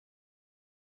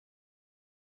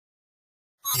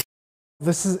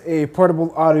This is a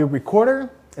portable audio recorder.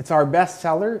 It's our best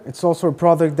seller. It's also a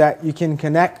product that you can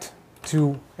connect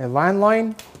to a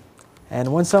landline.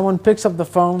 And when someone picks up the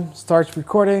phone, starts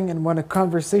recording, and when a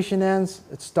conversation ends,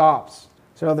 it stops.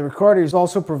 So the recorder is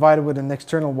also provided with an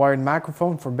external wired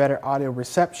microphone for better audio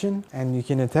reception, and you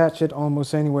can attach it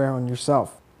almost anywhere on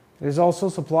yourself. It is also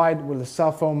supplied with a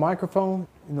cell phone microphone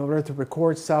in order to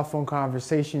record cell phone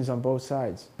conversations on both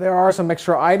sides. There are some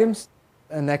extra items,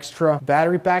 an extra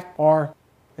battery pack, or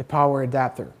a power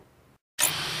adapter.